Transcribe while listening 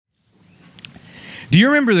Do you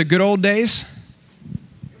remember the good old days?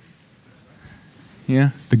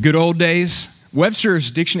 Yeah, the good old days.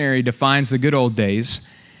 Webster's dictionary defines the good old days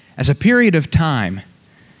as a period of time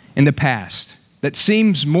in the past that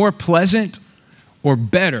seems more pleasant or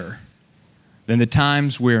better than the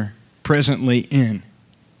times we're presently in.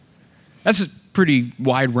 That's a pretty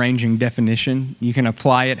wide-ranging definition. You can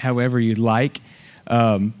apply it however you'd like.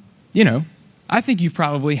 I think you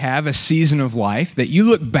probably have a season of life that you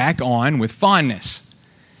look back on with fondness.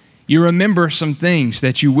 You remember some things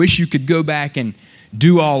that you wish you could go back and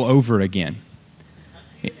do all over again.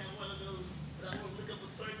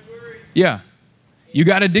 Yeah. You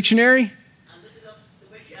got a dictionary?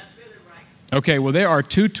 Okay, well, there are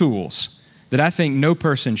two tools that I think no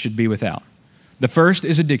person should be without. The first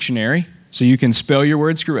is a dictionary, so you can spell your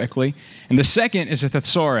words correctly. And the second is a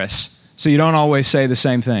thesaurus, so you don't always say the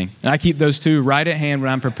same thing. And I keep those two right at hand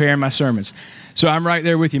when I'm preparing my sermons. So I'm right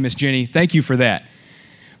there with you, Miss Jenny. Thank you for that.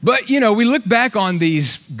 But, we look back on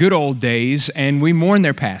these good old days and we mourn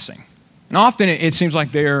their passing. And often it seems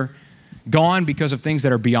like they're gone because of things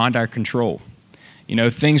that are beyond our control.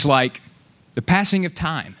 Things like the passing of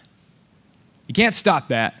time. You can't stop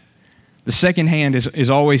that. The second hand is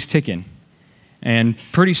always ticking. And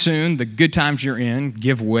pretty soon, the good times you're in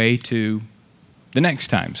give way to the next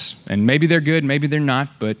times. And maybe they're good, maybe they're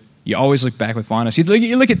not, but you always look back with fondness.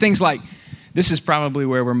 You look at things like, this is probably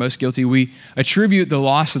where we're most guilty. We attribute the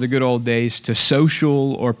loss of the good old days to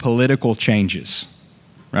social or political changes,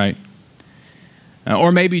 right?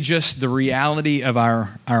 Or maybe just the reality of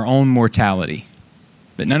our own mortality,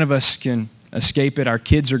 that none of us can escape it. Our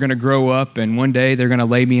kids are going to grow up, and one day they're going to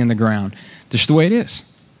lay me in the ground. Just the way it is.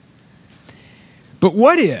 But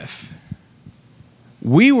what if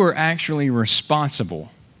we were actually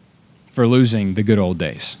responsible for losing the good old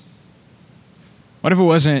days? What if it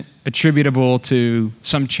wasn't attributable to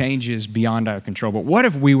some changes beyond our control? But what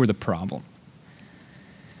if we were the problem?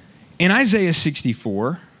 In Isaiah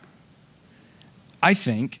 64, I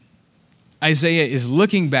think Isaiah is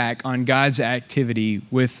looking back on God's activity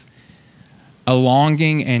with a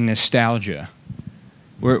longing and nostalgia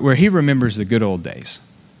where he remembers the good old days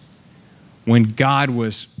when God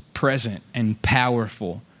was present and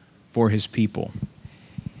powerful for his people.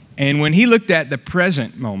 And when he looked at the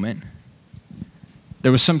present moment,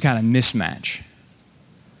 there was some kind of mismatch.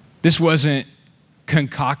 This wasn't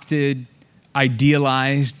concocted,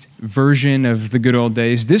 idealized version of the good old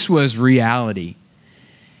days. This was reality.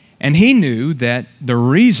 And he knew that the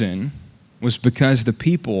reason was because the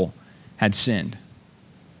people had sinned.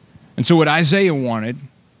 And so what Isaiah wanted,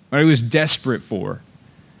 what he was desperate for,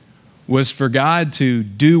 was for God to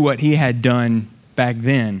do what he had done back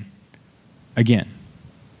then again.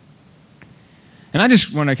 And I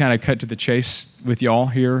just want to kind of cut to the chase with y'all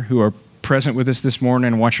here who are present with us this morning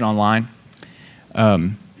and watching online.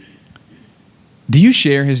 Do you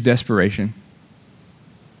share his desperation?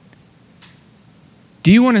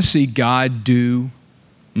 Do you want to see God do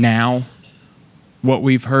now what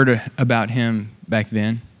we've heard about him back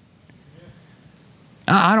then?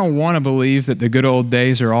 I don't want to believe that the good old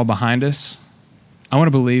days are all behind us. I want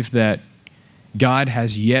to believe that God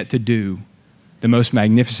has yet to do the most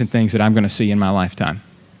magnificent things that I'm going to see in my lifetime.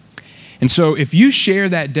 And so if you share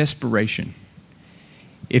that desperation,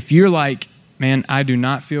 if you're like, man, I do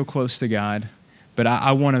not feel close to God, but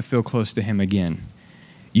I want to feel close to him again,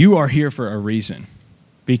 you are here for a reason,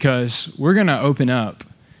 because we're going to open up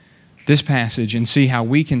this passage and see how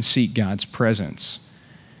we can seek God's presence.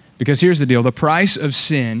 Because here's the deal, the price of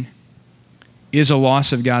sin is a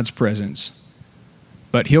loss of God's presence,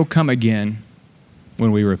 but he'll come again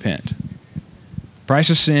when we repent.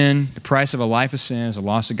 Price of sin, the price of a life of sin is a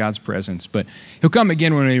loss of God's presence, but he'll come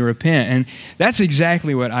again when we repent. And that's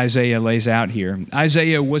exactly what Isaiah lays out here.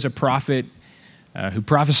 Isaiah was a prophet who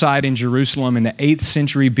prophesied in Jerusalem in the 8th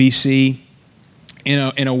century BC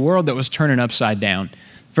in a world that was turning upside down.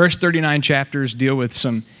 First 39 chapters deal with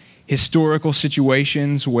some historical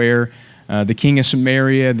situations where the king of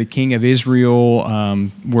Samaria, the king of Israel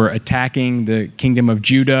were attacking the kingdom of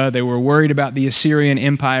Judah. They were worried about the Assyrian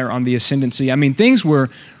Empire on the ascendancy. I mean, things were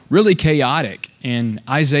really chaotic, and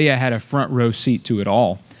Isaiah had a front row seat to it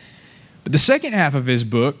all. But the second half of his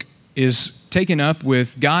book is taken up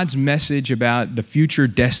with God's message about the future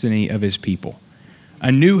destiny of his people.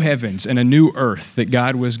 A new heavens and a new earth that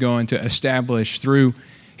God was going to establish through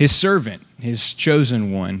his servant, his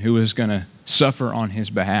chosen one, who was going to suffer on his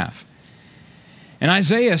behalf. And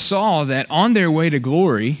Isaiah saw that on their way to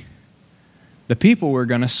glory, the people were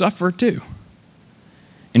going to suffer too.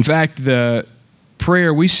 In fact, the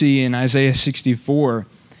prayer we see in Isaiah 64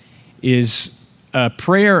 is a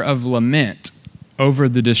prayer of lament over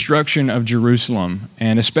the destruction of Jerusalem,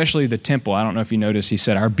 and especially the temple. I don't know if you noticed, he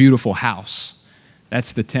said, our beautiful house.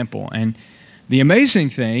 That's the temple. And the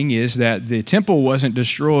amazing thing is that the temple wasn't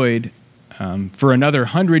destroyed for another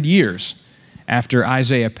 100 years after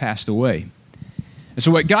Isaiah passed away. And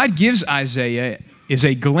so what God gives Isaiah is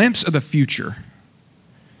a glimpse of the future.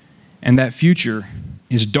 And that future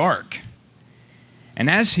is dark. And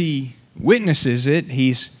as he witnesses it,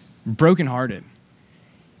 he's brokenhearted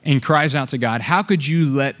and cries out to God, how could you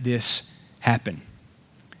let this happen?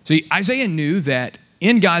 So Isaiah knew that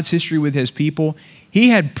in God's history with his people, he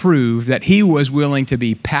had proved that he was willing to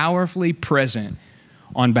be powerfully present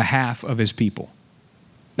on behalf of his people.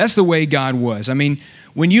 That's the way God was. I mean,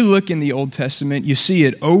 when you look in the Old Testament, you see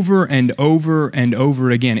it over and over and over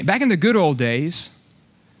again. Back in the good old days,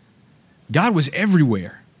 God was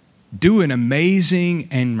everywhere, doing amazing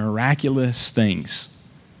and miraculous things.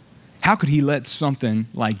 How could he let something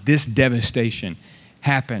like this devastation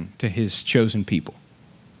happen to his chosen people?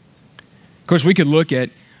 Of course, we could look at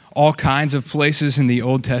all kinds of places in the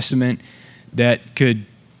Old Testament that could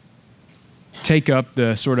take up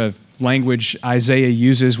the sort of language Isaiah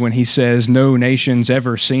uses when he says, no nation's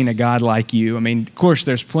ever seen a God like you. I mean, of course,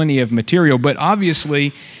 there's plenty of material, but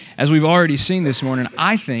obviously, as we've already seen this morning,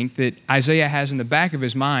 I think that Isaiah has in the back of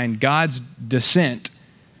his mind God's descent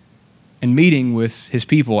and meeting with his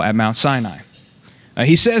people at Mount Sinai.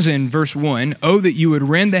 He says in verse 1, oh, that you would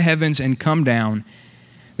rend the heavens and come down,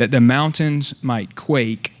 that the mountains might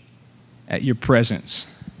quake at your presence.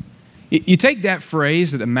 You take that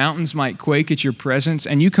phrase, that the mountains might quake at your presence,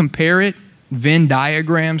 and you compare it Venn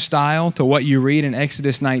diagram style to what you read in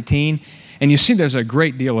Exodus 19, and you see there's a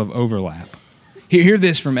great deal of overlap. Hear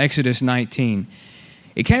this from Exodus 19.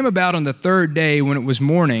 It came about on the third day when it was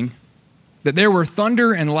morning that there were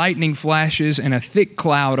thunder and lightning flashes and a thick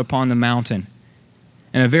cloud upon the mountain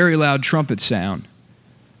and a very loud trumpet sound,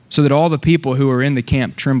 so that all the people who were in the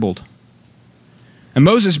camp trembled. And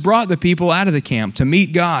Moses brought the people out of the camp to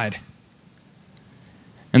meet God,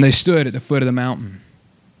 and they stood at the foot of the mountain.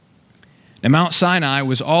 Now Mount Sinai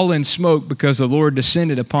was all in smoke because the Lord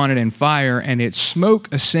descended upon it in fire, and its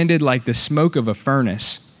smoke ascended like the smoke of a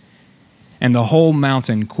furnace, and the whole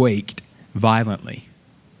mountain quaked violently.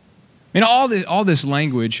 I mean, all this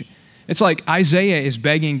language, it's like Isaiah is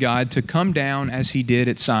begging God to come down as he did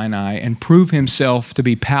at Sinai and prove himself to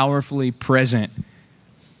be powerfully present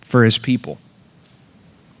for his people.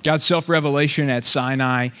 God's self-revelation at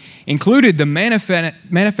Sinai included the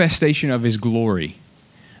manifestation of his glory.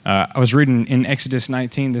 I was reading in Exodus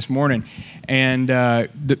 19 this morning, and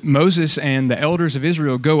Moses and the elders of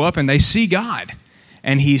Israel go up and they see God,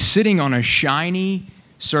 and he's sitting on a shiny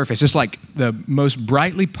surface. It's like the most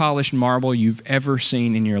brightly polished marble you've ever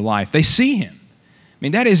seen in your life. They see him. I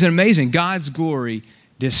mean, that is amazing. God's glory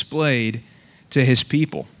displayed to his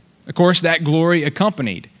people. Of course, that glory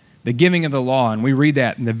accompanied the giving of the law, and we read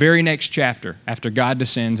that in the very next chapter. After God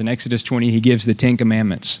descends in Exodus 20, he gives the Ten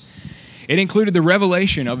Commandments. It included the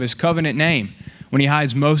revelation of his covenant name when he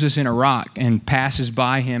hides Moses in a rock and passes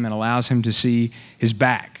by him and allows him to see his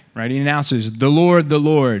back. Right? He announces, the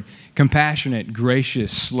Lord, compassionate,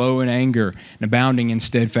 gracious, slow in anger, and abounding in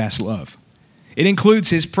steadfast love. It includes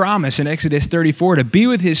his promise in Exodus 34 to be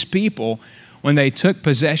with his people when they took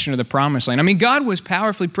possession of the promised land. I mean, God was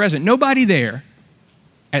powerfully present. Nobody there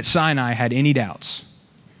at Sinai had any doubts.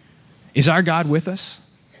 Is our God with us?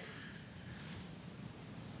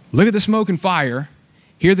 Look at the smoke and fire.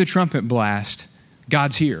 Hear the trumpet blast.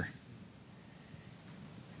 God's here.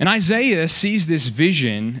 And Isaiah sees this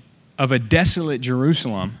vision of a desolate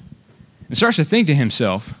Jerusalem and starts to think to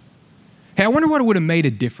himself, hey, I wonder what would have made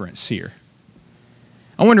a difference here.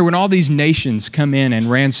 I wonder when all these nations come in and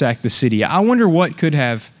ransack the city, I wonder what could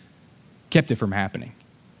have kept it from happening.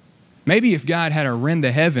 Maybe if God had rend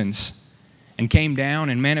the heavens and came down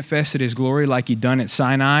and manifested his glory like he'd done at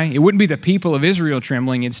Sinai, it wouldn't be the people of Israel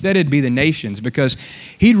trembling. Instead, it'd be the nations, because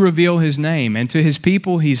he'd reveal his name. And to his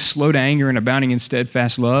people, he's slow to anger and abounding in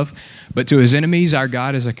steadfast love. But to his enemies, our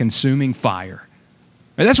God is a consuming fire.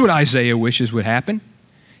 And that's what Isaiah wishes would happen.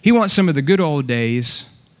 He wants some of the good old days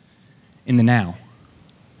in the now.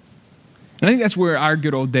 And I think that's where our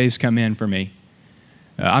good old days come in for me.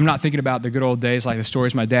 I'm not thinking about the good old days like the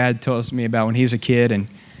stories my dad tells me about when he was a kid and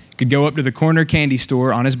could go up to the corner candy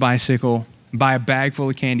store on his bicycle and buy a bag full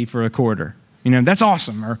of candy for $0.25. You know, that's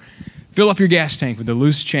awesome. Or fill up your gas tank with the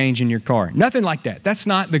loose change in your car. Nothing like that. That's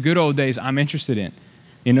not the good old days I'm interested in.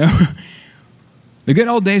 You know, the good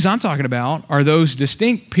old days I'm talking about are those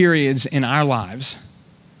distinct periods in our lives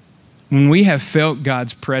when we have felt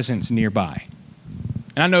God's presence nearby.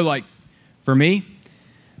 And I know, like, for me,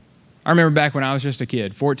 I remember back when I was just a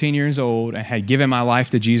kid, 14 years old, and had given my life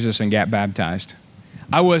to Jesus and got baptized.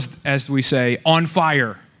 I was, as we say, on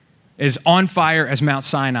fire, as on fire as Mount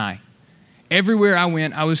Sinai. Everywhere I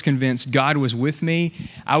went, I was convinced God was with me.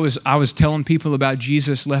 I was telling people about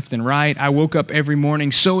Jesus left and right. I woke up every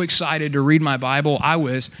morning so excited to read my Bible. I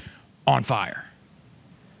was on fire.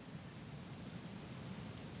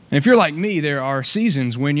 And if you're like me, there are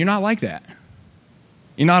seasons when you're not like that.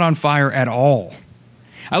 You're not on fire at all.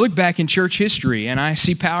 I look back in church history and I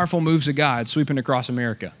see powerful moves of God sweeping across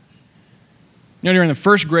America. You know, during the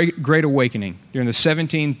first Great Awakening, during the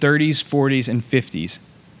 1730s, 40s, and 50s,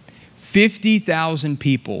 50,000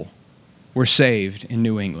 people were saved in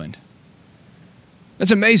New England.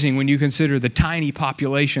 That's amazing when you consider the tiny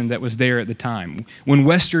population that was there at the time, when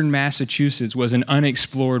Western Massachusetts was an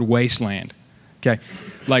unexplored wasteland. Okay,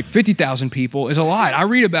 like 50,000 people is a lot. I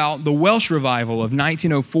read about the Welsh revival of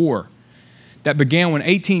 1904 that began when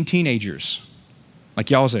 18 teenagers, like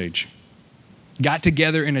y'all's age, got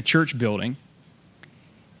together in a church building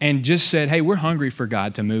and just said, hey, we're hungry for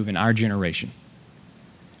God to move in our generation.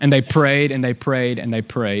 And they prayed and they prayed and they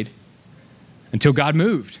prayed until God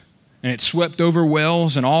moved. And it swept over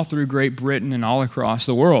Wales and all through Great Britain and all across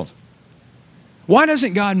the world. Why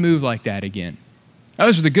doesn't God move like that again?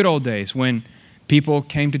 Those were the good old days when people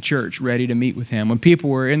came to church ready to meet with him, when people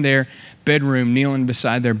were in their bedroom kneeling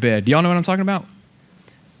beside their bed. Do y'all know what I'm talking about?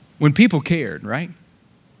 When people cared, right?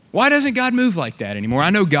 Why doesn't God move like that anymore? I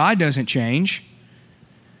know God doesn't change.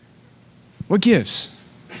 What gives?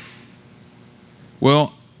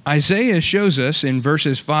 Well, Isaiah shows us in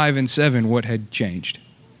verses 5 and 7 what had changed.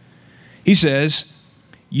 He says,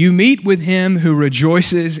 you meet with him who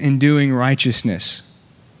rejoices in doing righteousness,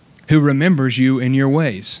 who remembers you in your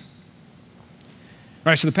ways. All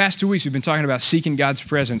right, so the past 2 weeks we've been talking about seeking God's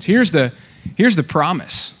presence. Here's the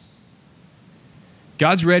promise.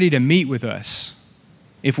 God's ready to meet with us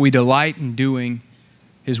if we delight in doing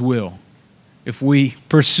his will, if we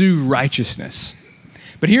pursue righteousness.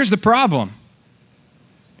 But here's the problem.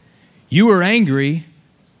 You were angry,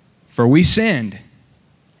 for we sinned,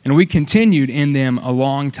 and we continued in them a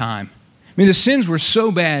long time. I mean, the sins were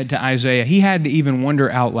so bad to Isaiah, he had to even wonder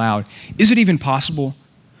out loud, is it even possible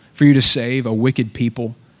for you to save a wicked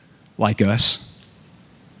people like us?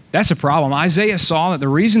 That's a problem. Isaiah saw that the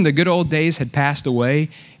reason the good old days had passed away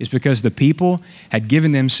is because the people had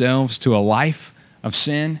given themselves to a life of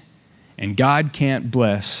sin, and God can't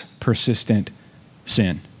bless persistent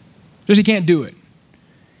sin. Because he can't do it.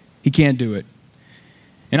 He can't do it.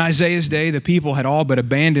 In Isaiah's day, the people had all but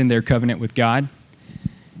abandoned their covenant with God.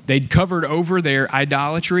 They'd covered over their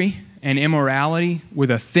idolatry and immorality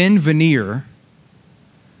with a thin veneer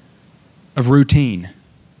of routine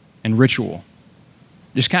and ritual,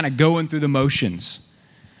 just kind of going through the motions.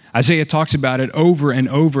 Isaiah talks about it over and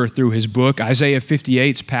over through his book. Isaiah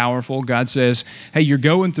 58 is powerful. God says, hey, you're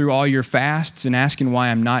going through all your fasts and asking why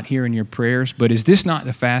I'm not hearing your prayers, but is this not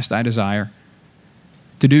the fast I desire?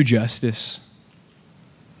 To do justice,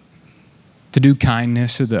 to do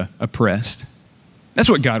kindness to the oppressed.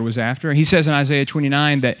 That's what God was after. He says in Isaiah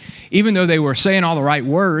 29 that even though they were saying all the right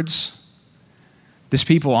words, this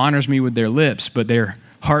people honors me with their lips, but their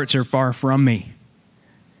hearts are far from me.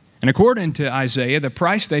 And according to Isaiah, the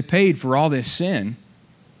price they paid for all this sin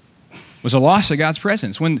was a loss of God's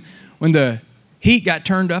presence. When the heat got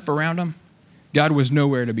turned up around them, God was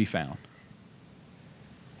nowhere to be found.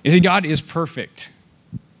 You see, God is perfect.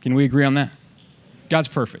 Can we agree on that? God's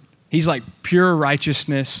perfect. He's like pure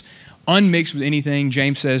righteousness, unmixed with anything.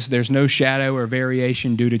 James says there's no shadow or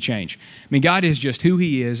variation due to change. I mean, God is just who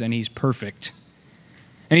he is, and he's perfect.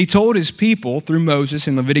 And he told his people through Moses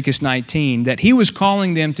in Leviticus 19 that he was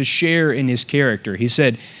calling them to share in his character. He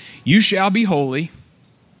said, you shall be holy,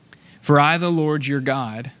 for I, the Lord your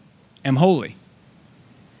God, am holy.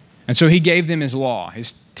 And so he gave them his law,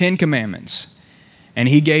 his 10 commandments, and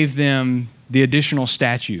he gave them the additional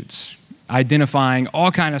statutes, identifying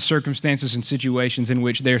all kinds of circumstances and situations in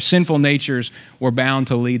which their sinful natures were bound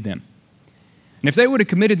to lead them. And if they would have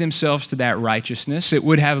committed themselves to that righteousness, it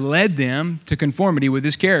would have led them to conformity with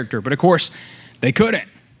his character. But of course, they couldn't.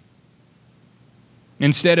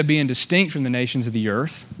 Instead of being distinct from the nations of the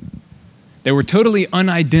earth, they were totally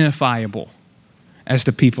unidentifiable as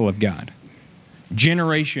the people of God.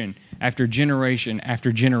 Generation after generation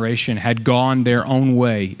after generation had gone their own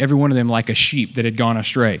way, every one of them like a sheep that had gone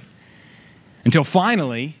astray. Until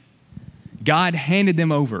finally, God handed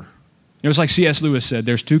them over. It was like C.S. Lewis said,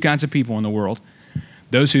 there's two kinds of people in the world.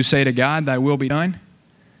 Those who say to God, thy will be done,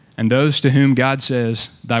 and those to whom God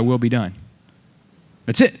says, thy will be done.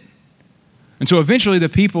 That's it. And so eventually the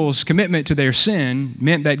people's commitment to their sin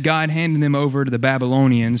meant that God handed them over to the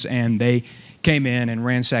Babylonians, and they came in and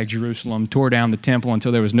ransacked Jerusalem, tore down the temple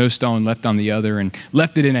until there was no stone left on the other, and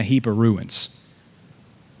left it in a heap of ruins.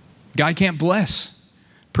 God can't bless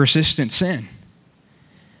persistent sin.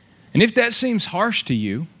 And if that seems harsh to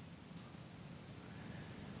you,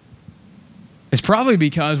 it's probably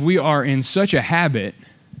because we are in such a habit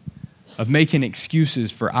of making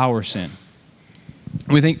excuses for our sin.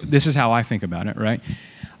 We think, this is how I think about it, right?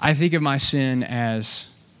 I think of my sin as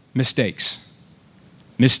mistakes,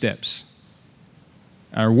 missteps.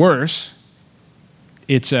 Or worse,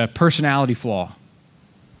 it's a personality flaw,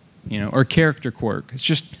 or character quirk. It's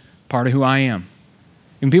just part of who I am.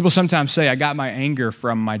 And people sometimes say, I got my anger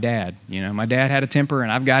from my dad. My dad had a temper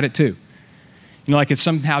and I've got it too. Like it's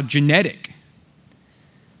somehow genetic.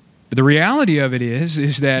 But the reality of it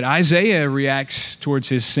is that Isaiah reacts towards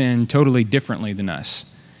his sin totally differently than us.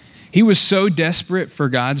 He was so desperate for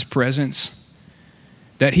God's presence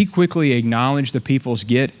that he quickly acknowledged the people's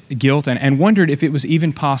guilt and wondered if it was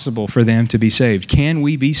even possible for them to be saved. Can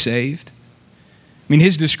we be saved?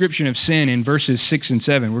 His description of sin in verses 6 and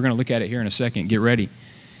 7, we're going to look at it here in a second. Get ready.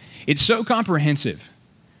 It's so comprehensive.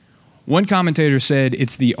 One commentator said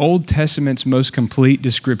it's the Old Testament's most complete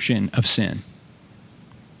description of sin.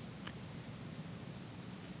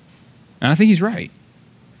 And I think he's right.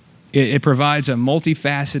 It provides a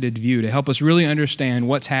multifaceted view to help us really understand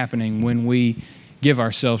what's happening when we give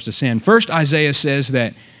ourselves to sin. First, Isaiah says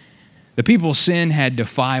that the people's sin had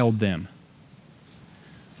defiled them.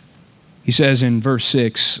 He says in verse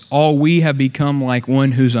 6, all we have become like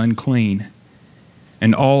one who's unclean,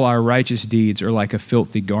 and all our righteous deeds are like a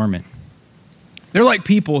filthy garment. They're like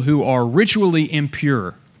people who are ritually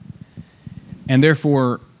impure and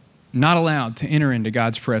therefore not allowed to enter into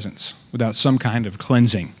God's presence without some kind of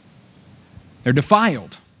cleansing. They're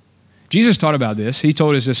defiled. Jesus taught about this. He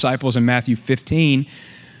told his disciples in Matthew 15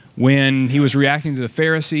 when he was reacting to the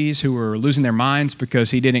Pharisees who were losing their minds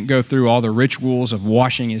because he didn't go through all the rituals of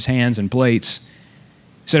washing his hands and plates.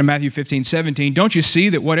 He said in Matthew 15:17, don't you see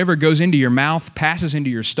that whatever goes into your mouth passes into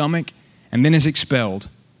your stomach and then is expelled?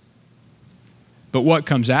 But what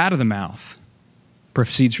comes out of the mouth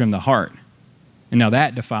proceeds from the heart. And now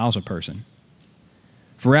that defiles a person.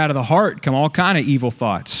 For out of the heart come all kind of evil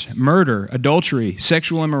thoughts, murder, adultery,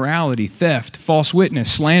 sexual immorality, theft, false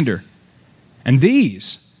witness, slander. And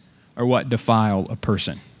these are what defile a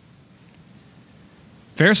person.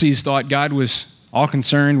 Pharisees thought God was all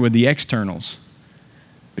concerned with the externals.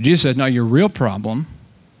 But Jesus says, no, your real problem,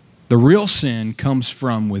 the real sin comes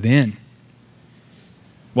from within.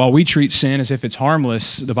 While we treat sin as if it's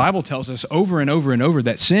harmless, the Bible tells us over and over and over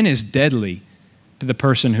that sin is deadly to the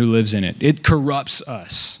person who lives in it. It corrupts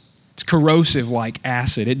us. It's corrosive like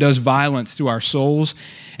acid. It does violence to our souls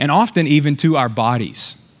and often even to our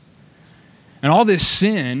bodies. And all this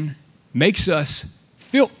sin makes us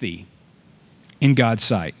filthy in God's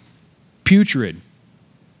sight, putrid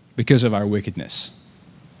because of our wickedness.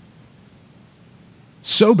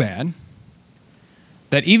 So bad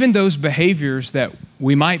that even those behaviors that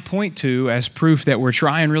we might point to as proof that we're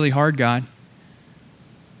trying really hard, God,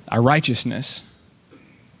 our righteousness,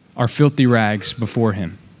 are filthy rags before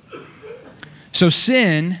Him. So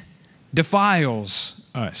sin defiles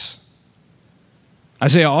us.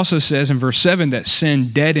 Isaiah also says in verse 7 that sin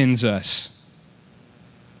deadens us.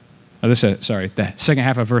 The second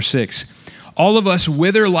half of verse 6. All of us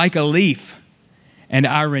wither like a leaf, and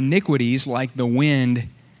our iniquities like the wind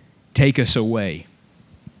take us away.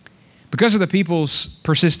 Because of the people's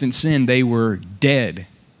persistent sin, they were dead,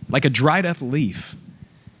 like a dried up leaf.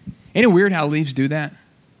 Ain't it weird how leaves do that?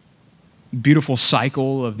 Beautiful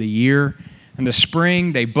cycle of the year. In the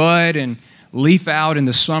spring, they bud and leaf out. In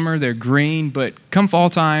the summer, they're green. But come fall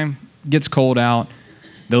time, it gets cold out,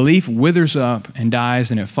 the leaf withers up and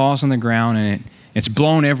dies, and it falls on the ground, and it's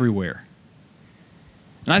blown everywhere.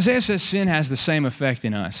 And Isaiah says sin has the same effect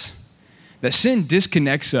in us. That sin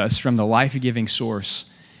disconnects us from the life-giving source.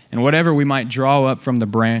 And whatever we might draw up from the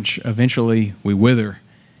branch, eventually we wither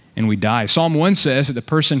and we die. Psalm 1 says that the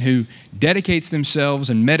person who dedicates themselves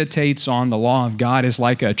and meditates on the law of God is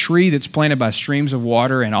like a tree that's planted by streams of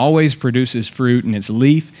water and always produces fruit, and its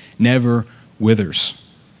leaf never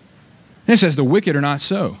withers. And it says the wicked are not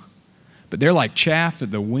so, but they're like chaff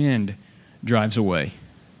that the wind drives away.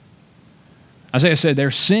 Isaiah said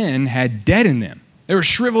their sin had dead in them. They were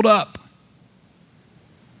shriveled up.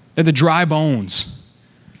 They're the dry bones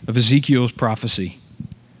of Ezekiel's prophecy.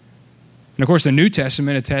 And of course, the New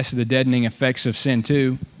Testament attests to the deadening effects of sin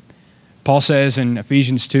too. Paul says in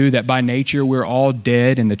Ephesians 2 that by nature we're all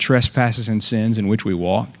dead in the trespasses and sins in which we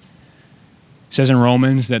walk. It says in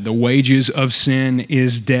Romans that the wages of sin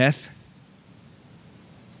is death.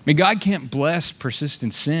 I mean, God can't bless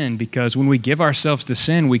persistent sin because when we give ourselves to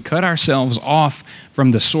sin, we cut ourselves off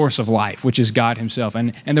from the source of life, which is God himself.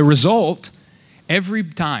 And the result, every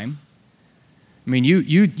time, I mean,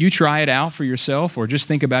 you try it out for yourself or just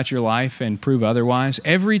think about your life and prove otherwise.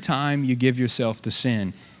 Every time you give yourself to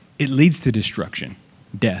sin, it leads to destruction,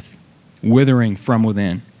 death, withering from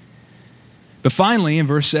within. But finally, in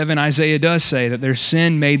verse 7, Isaiah does say that their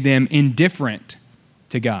sin made them indifferent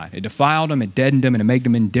to God. It defiled them, it deadened them, and it made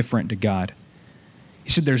them indifferent to God.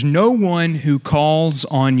 He said, there's no one who calls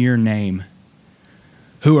on your name,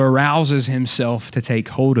 who arouses himself to take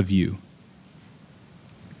hold of you.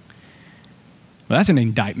 Well, that's an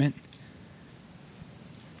indictment.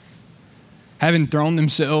 Having thrown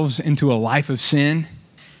themselves into a life of sin,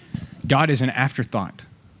 God is an afterthought.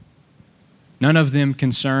 None of them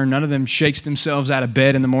concerned, none of them shakes themselves out of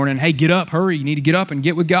bed in the morning. Hey, get up, hurry, you need to get up and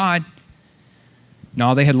get with God.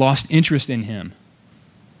 No, they had lost interest in him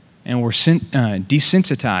and were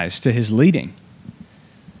desensitized to his leading.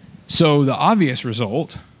 So the obvious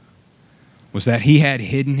result was that he had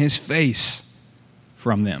hidden his face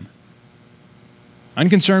from them.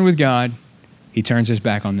 Unconcerned with God, he turns his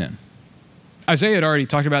back on them. Isaiah had already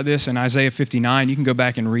talked about this in Isaiah 59. You can go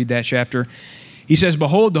back and read that chapter. He says,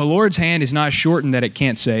 behold, the Lord's hand is not shortened that it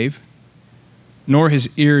can't save, nor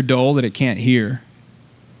his ear dull that it can't hear.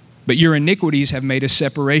 But your iniquities have made a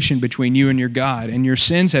separation between you and your God, and your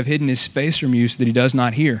sins have hidden his face from you so that he does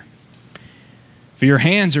not hear. For your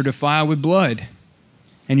hands are defiled with blood,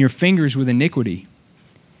 and your fingers with iniquity.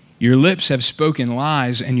 Your lips have spoken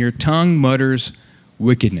lies, and your tongue mutters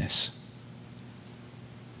wickedness.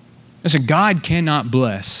 Listen, God cannot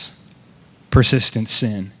bless persistent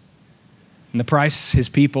sin. And the price his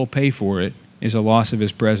people pay for it is a loss of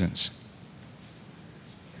his presence.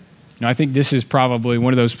 Now, I think this is probably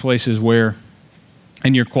one of those places where,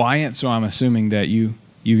 and you're quiet, so I'm assuming that you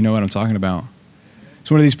know what I'm talking about. It's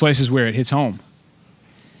one of these places where it hits home.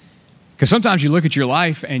 Because sometimes you look at your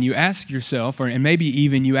life and you ask yourself, and maybe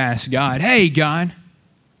even you ask God, hey, God,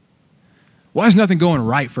 why is nothing going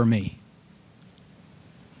right for me?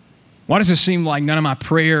 Why does it seem like none of my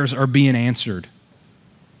prayers are being answered?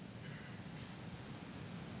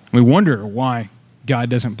 We wonder why God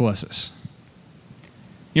doesn't bless us.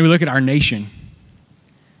 You know, we look at our nation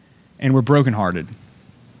and we're brokenhearted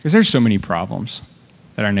because there's so many problems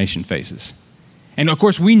that our nation faces. And of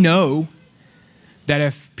course, we know that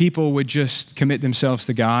if people would just commit themselves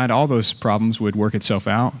to God, all those problems would work itself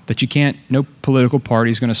out. That no political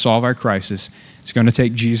party is going to solve our crisis. It's going to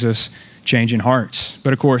take Jesus changing hearts.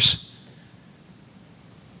 But of course,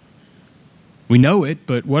 we know it,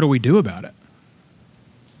 but what do we do about it?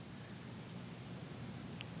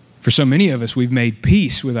 For so many of us, we've made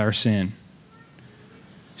peace with our sin,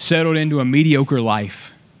 settled into a mediocre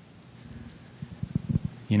life,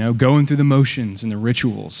 going through the motions and the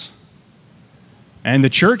rituals. And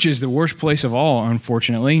the church is the worst place of all,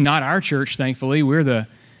 unfortunately. Not our church, thankfully. We're the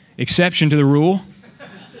exception to the rule.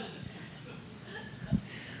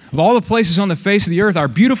 Of all the places on the face of the earth, our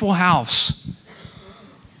beautiful house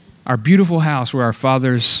where our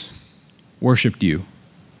fathers worshiped you.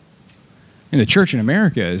 And the church in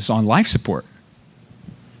America is on life support.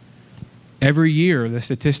 Every year, the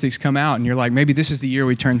statistics come out, and you're like, maybe this is the year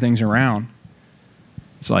we turn things around.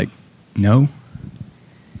 It's like, no.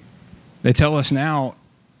 They tell us now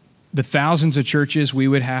the thousands of churches we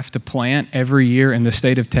would have to plant every year in the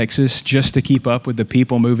state of Texas just to keep up with the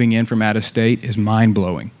people moving in from out of state is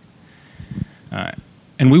mind-blowing.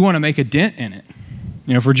 And we want to make a dent in it.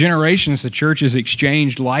 For generations, the church has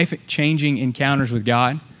exchanged life-changing encounters with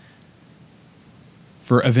God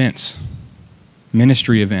for events,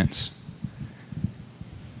 ministry events.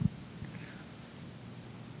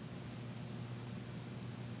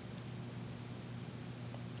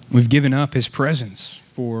 We've given up his presence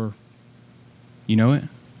for,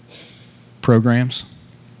 programs.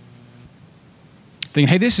 Thinking,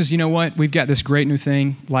 hey, this is, we've got this great new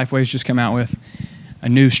thing Lifeway's just come out with, a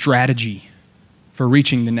new strategy for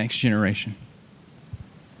reaching the next generation.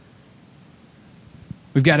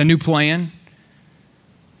 We've got a new plan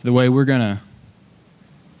for the way we're going to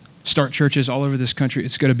start churches all over this country.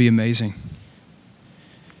 It's going to be amazing.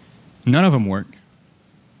 None of them work.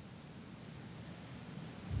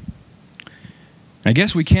 I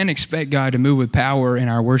guess we can't expect God to move with power in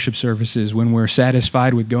our worship services when we're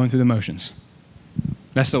satisfied with going through the motions.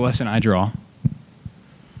 That's the lesson I draw.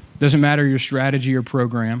 Doesn't matter your strategy or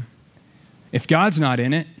program. If God's not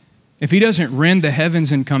in it, if he doesn't rend the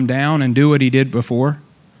heavens and come down and do what he did before,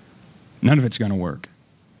 none of it's going to work.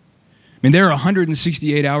 I mean, there are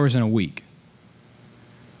 168 hours in a week.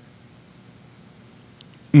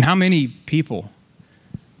 And how many people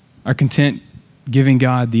are content giving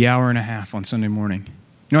God the hour and a half on Sunday morning?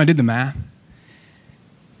 You know, I did the math.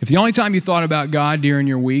 If the only time you thought about God during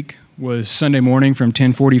your week was Sunday morning from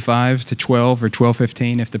 10:45 to 12 or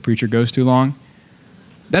 12:15 if the preacher goes too long,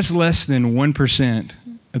 that's less than 1%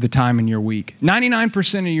 of the time in your week.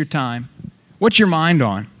 99% of your time, what's your mind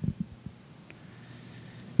on? I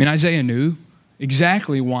mean, Isaiah knew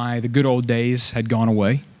exactly why the good old days had gone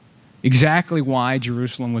away, exactly why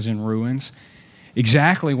Jerusalem was in ruins,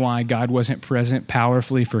 exactly why God wasn't present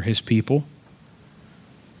powerfully for his people.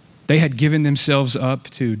 They had given themselves up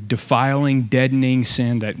to defiling, deadening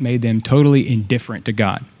sin that made them totally indifferent to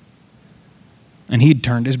God. And he'd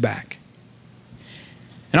turned his back.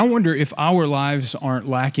 And I wonder if our lives aren't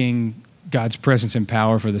lacking God's presence and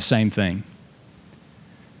power for the same thing.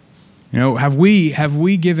 You know, have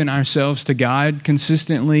we given ourselves to God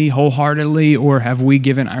consistently, wholeheartedly, or have we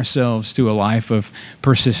given ourselves to a life of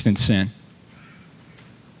persistent sin?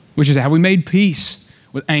 Which is, have we made peace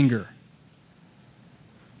with anger,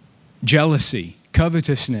 jealousy,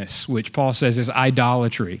 covetousness, which Paul says is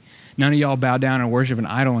idolatry? None of y'all bow down and worship an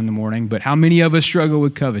idol in the morning, but how many of us struggle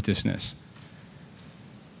with covetousness?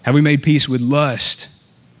 Have we made peace with lust?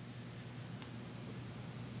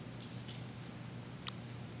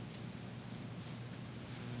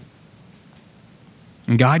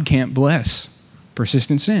 And God can't bless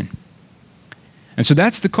persistent sin. And so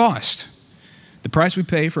that's the cost. The price we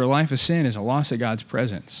pay for a life of sin is a loss of God's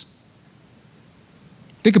presence.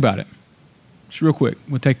 Think about it. Just real quick.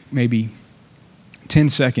 We'll take maybe 10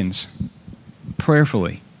 seconds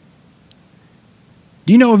prayerfully.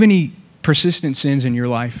 Do you know of any persistent sins in your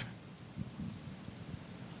life?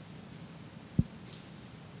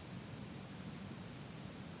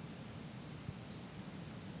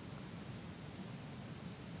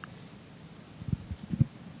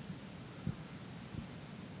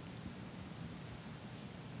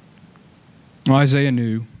 Well, Isaiah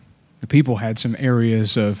knew the people had some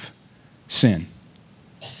areas of sin.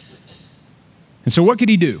 And so what could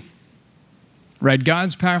he do? Right,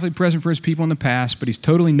 God's powerfully present for his people in the past, but he's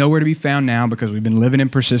totally nowhere to be found now because we've been living in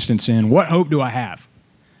persistent sin. What hope do I have?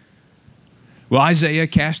 Well, Isaiah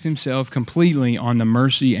cast himself completely on the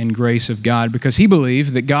mercy and grace of God because he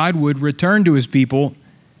believed that God would return to his people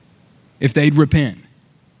if they'd repent.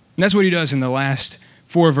 And that's what he does in the last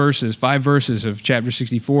 5 verses of chapter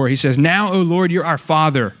 64. He says, "Now, O Lord, you're our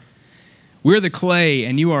Father. We're the clay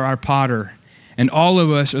and you are our potter, and all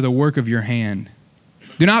of us are the work of your hand.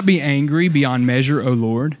 Do not be angry beyond measure, O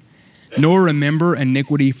Lord, nor remember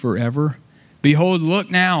iniquity forever. Behold,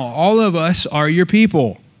 look now, all of us are your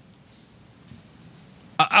people."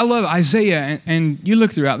 I love Isaiah, and you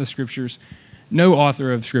look throughout the scriptures, no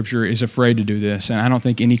author of scripture is afraid to do this, and I don't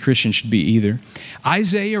think any Christian should be either.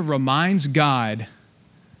 Isaiah reminds God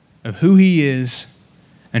of who he is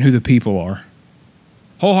and who the people are.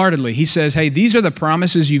 Wholeheartedly, he says, hey, these are the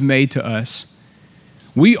promises you've made to us.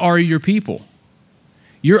 We are your people.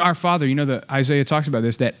 You're our Father. You know that Isaiah talks about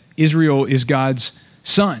this, that Israel is God's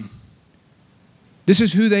son. This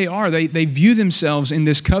is who they are. They view themselves in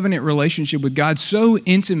this covenant relationship with God so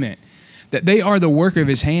intimate that they are the work of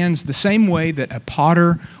his hands, the same way that a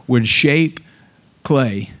potter would shape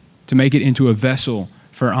clay to make it into a vessel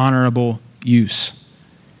for honorable use.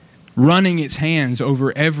 Running its hands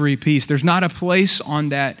over every piece. There's not a place on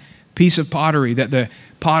that piece of pottery that the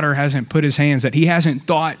potter hasn't put his hands, that he hasn't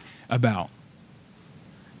thought about.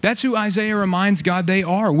 That's who Isaiah reminds God they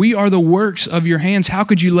are. We are the works of your hands. How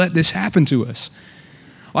could you let this happen to us?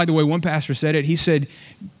 I like the way one pastor said it. He said,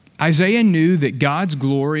 Isaiah knew that God's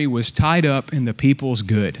glory was tied up in the people's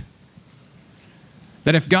good.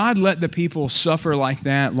 That if God let the people suffer like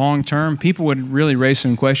that long term, people would really raise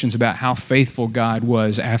some questions about how faithful God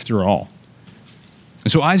was after all.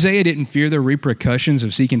 And so Isaiah didn't fear the repercussions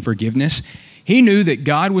of seeking forgiveness. He knew that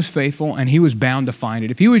God was faithful and he was bound to find it.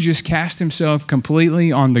 If he would just cast himself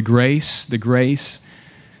completely on the grace,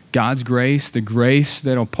 God's grace, the grace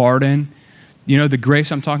that'll pardon, you know, the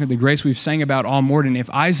grace I'm talking, the grace we've sang about all morning.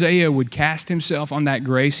 If Isaiah would cast himself on that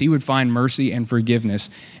grace, he would find mercy and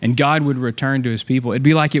forgiveness, and God would return to his people. It'd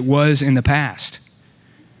be like it was in the past.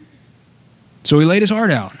 So he laid his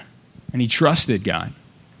heart out, and he trusted God.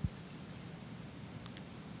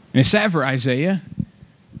 And it's sad for Isaiah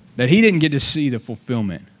that he didn't get to see the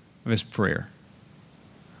fulfillment of his prayer.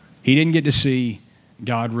 He didn't get to see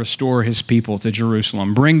God restore his people to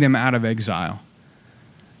Jerusalem, bring them out of exile.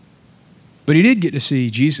 But he did get to see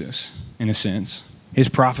Jesus, in a sense. His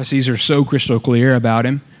prophecies are so crystal clear about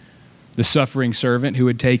him, the suffering servant who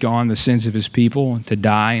would take on the sins of his people to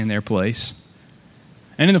die in their place.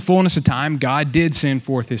 And in the fullness of time, God did send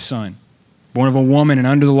forth his Son. born of a woman and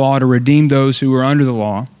under the law to redeem those who were under the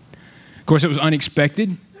law. Of course, it was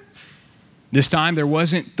unexpected. This time there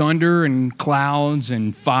wasn't thunder and clouds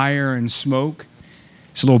and fire and smoke.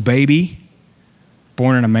 It's a little baby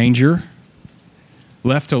born in a manger,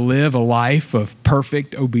 left to live a life of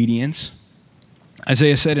perfect obedience.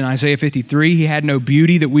 Isaiah said in Isaiah 53, he had no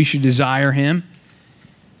beauty that we should desire him.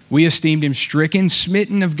 We esteemed him stricken,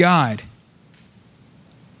 smitten of God.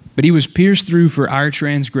 But he was pierced through for our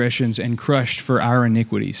transgressions and crushed for our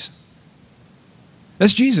iniquities.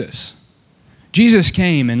 That's Jesus. Jesus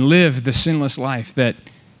came and lived the sinless life that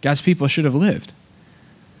God's people should have lived,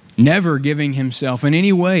 never giving himself in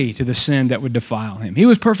any way to the sin that would defile him. He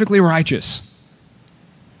was perfectly righteous,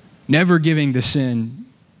 never giving the sin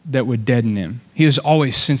that would deaden him. He was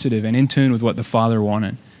always sensitive and in tune with what the Father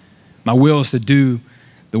wanted. My will is to do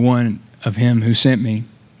the one of him who sent me.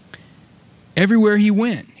 Everywhere he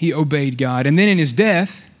went, he obeyed God. And then in his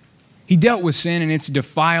death, he dealt with sin and its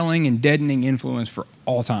defiling and deadening influence for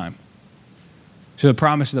all time. So the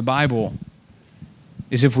promise of the Bible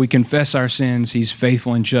is if we confess our sins, he's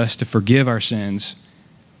faithful and just to forgive our sins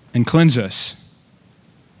and cleanse us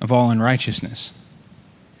of all unrighteousness.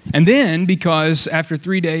 And then, because after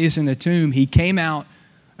 3 days in the tomb, he came out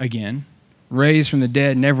again, raised from the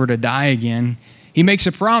dead, never to die again, he makes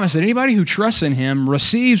a promise that anybody who trusts in him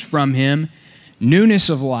receives from him newness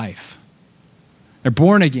of life. They're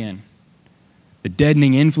born again. The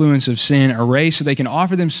deadening influence of sin erased so they can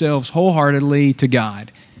offer themselves wholeheartedly to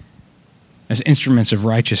God as instruments of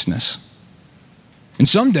righteousness. And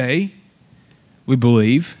someday, we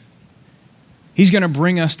believe, he's going to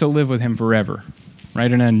bring us to live with him forever,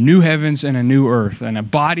 right? In a new heavens and a new earth, and a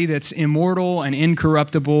body that's immortal and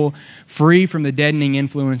incorruptible, free from the deadening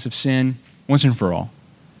influence of sin once and for all.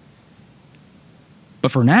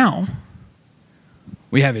 But for now,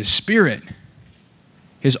 we have his Spirit,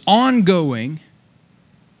 his ongoing,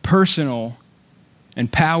 personal,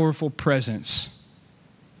 and powerful presence,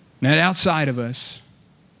 not outside of us,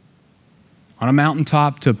 on a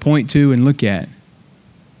mountaintop to point to and look at,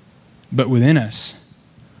 but within us,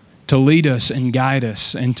 to lead us and guide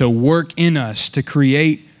us and to work in us to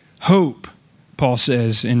create hope, Paul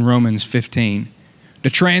says in Romans 15, to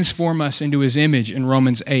transform us into his image in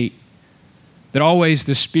Romans 8, that always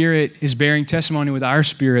the Spirit is bearing testimony with our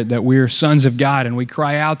spirit that we're sons of God and we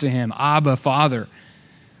cry out to him, Abba, Father.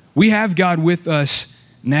 We have God with us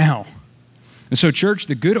now. And so, church,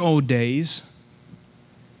 the good old days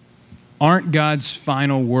aren't God's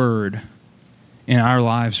final word in our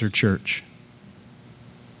lives or church.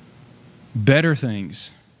 Better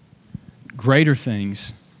things, greater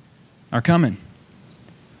things are coming.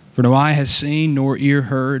 For no eye has seen, nor ear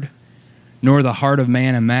heard, nor the heart of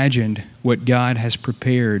man imagined what God has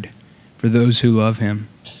prepared for those who love him.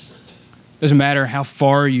 Doesn't matter how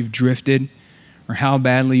far you've drifted or how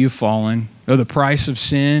badly you've fallen, though the price of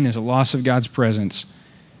sin is a loss of God's presence,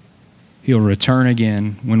 he'll return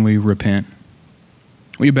again when we repent.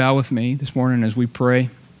 Will you bow with me this morning as we pray?